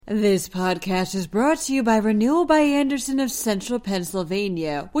This podcast is brought to you by Renewal by Andersen of Central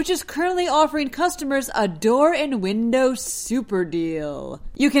Pennsylvania, which is currently offering customers a door and window super deal.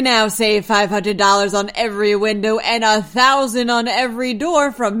 You can now save $500 on every window and $1,000 on every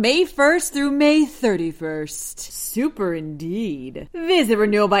door from May 1st through May 31st. Super indeed. Visit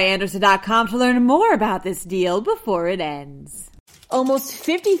renewalbyandersen.com to learn more about this deal before it ends. Almost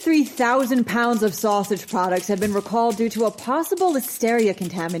 53,000 pounds of sausage products have been recalled due to a possible listeria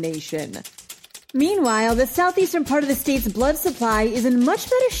contamination. Meanwhile, the southeastern part of the state's blood supply is in much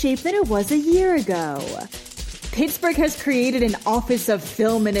better shape than it was a year ago. Pittsburgh has created an Office of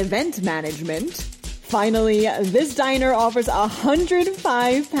Film and Event Management. Finally, this diner offers a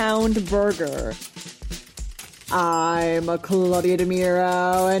 105-pound burger. I'm Claudia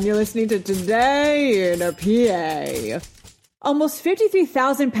DeMiro, and you're listening to Today in a PA. Almost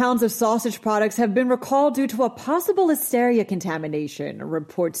 53,000 pounds of sausage products have been recalled due to a possible listeria contamination,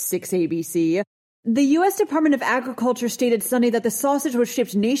 reports 6ABC. The U.S. Department of Agriculture stated Sunday that the sausage was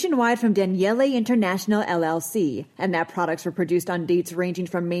shipped nationwide from Daniele International LLC, and that products were produced on dates ranging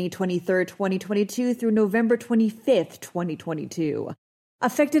from May 23, 2022 through November 25, 2022.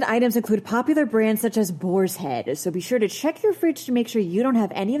 Affected items include popular brands such as Boar's Head, so be sure to check your fridge to make sure you don't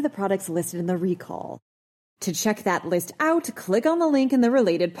have any of the products listed in the recall. To check that list out, click on the link in the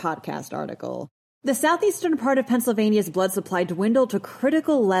related podcast article. The southeastern part of Pennsylvania's blood supply dwindled to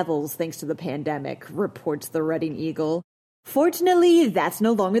critical levels thanks to the pandemic, reports the Reading Eagle. Fortunately, that's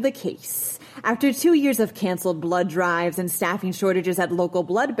no longer the case. After 2 years of canceled blood drives and staffing shortages at local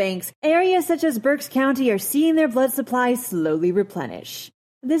blood banks, areas such as Berks County are seeing their blood supply slowly replenish.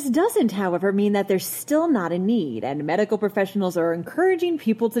 This doesn't, however, mean that there's still not a need, and medical professionals are encouraging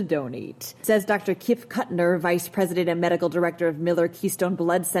people to donate. Says Dr. Kip Kuttner, Vice President and Medical Director of Miller Keystone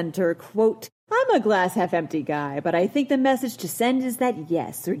Blood Center, quote, "I'm a glass-half-empty guy, but I think the message to send is that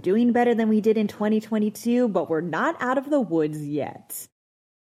yes, we're doing better than we did in 2022, but we're not out of the woods yet."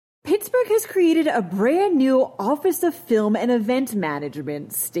 Pittsburgh has created a brand new Office of Film and Event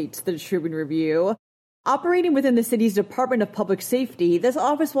Management, states the Tribune Review. Operating within the city's Department of Public Safety, this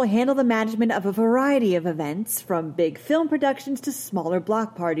office will handle the management of a variety of events, from big film productions to smaller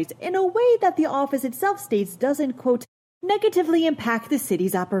block parties, in a way that the office itself states doesn't, quote, negatively impact the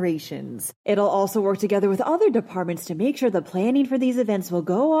city's operations. It'll also work together with other departments to make sure the planning for these events will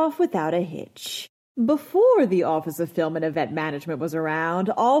go off without a hitch. Before the Office of Film and Event Management was around,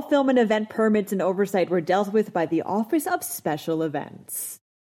 all film and event permits and oversight were dealt with by the Office of Special Events.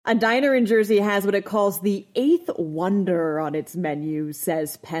 A diner in Jersey has what it calls the 8th wonder on its menu,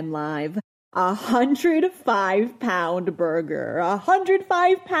 says PennLive. 105-pound burger.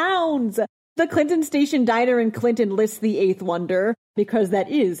 105 pounds! The Clinton Station Diner in Clinton lists the 8th wonder, because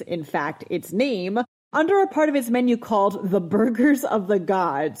that is, in fact, its name, under a part of its menu called the Burgers of the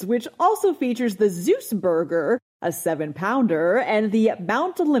Gods, which also features the Zeus Burger, a 7-pounder, and the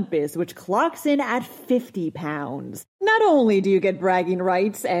Mount Olympus, which clocks in at 50 pounds. Not only do you get bragging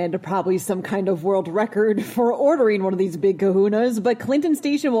rights and probably some kind of world record for ordering one of these big kahunas, but Clinton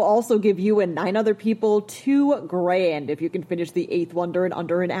Station will also give you and 9 other people $2,000 if you can finish the 8th wonder in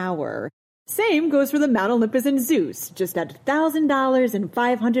under an hour. Same goes for the Mount Olympus and Zeus, just at $1,000 and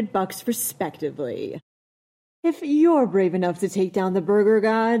 $500 respectively. If you're brave enough to take down the burger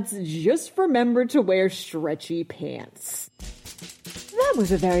gods, just remember to wear stretchy pants. That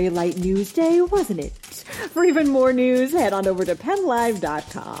was a very light news day, wasn't it? For even more news, head on over to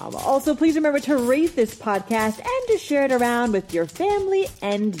PennLive.com. Also, please remember to rate this podcast and to share it around with your family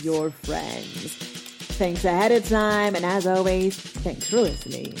and your friends. Thanks ahead of time, and as always, thanks for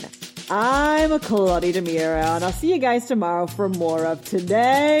listening. I'm Claudia DeMiro, and I'll see you guys tomorrow for more of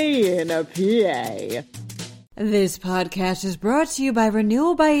Today in a PA. This podcast is brought to you by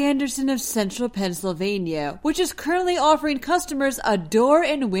Renewal by Andersen of Central Pennsylvania, which is currently offering customers a door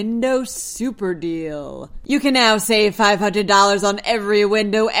and window super deal. You can now save $500 on every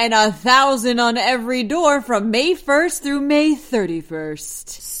window and $1,000 on every door from May 1st through May 31st.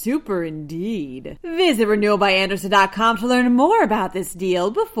 Super indeed. Visit renewalbyandersen.com to learn more about this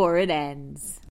deal before it ends.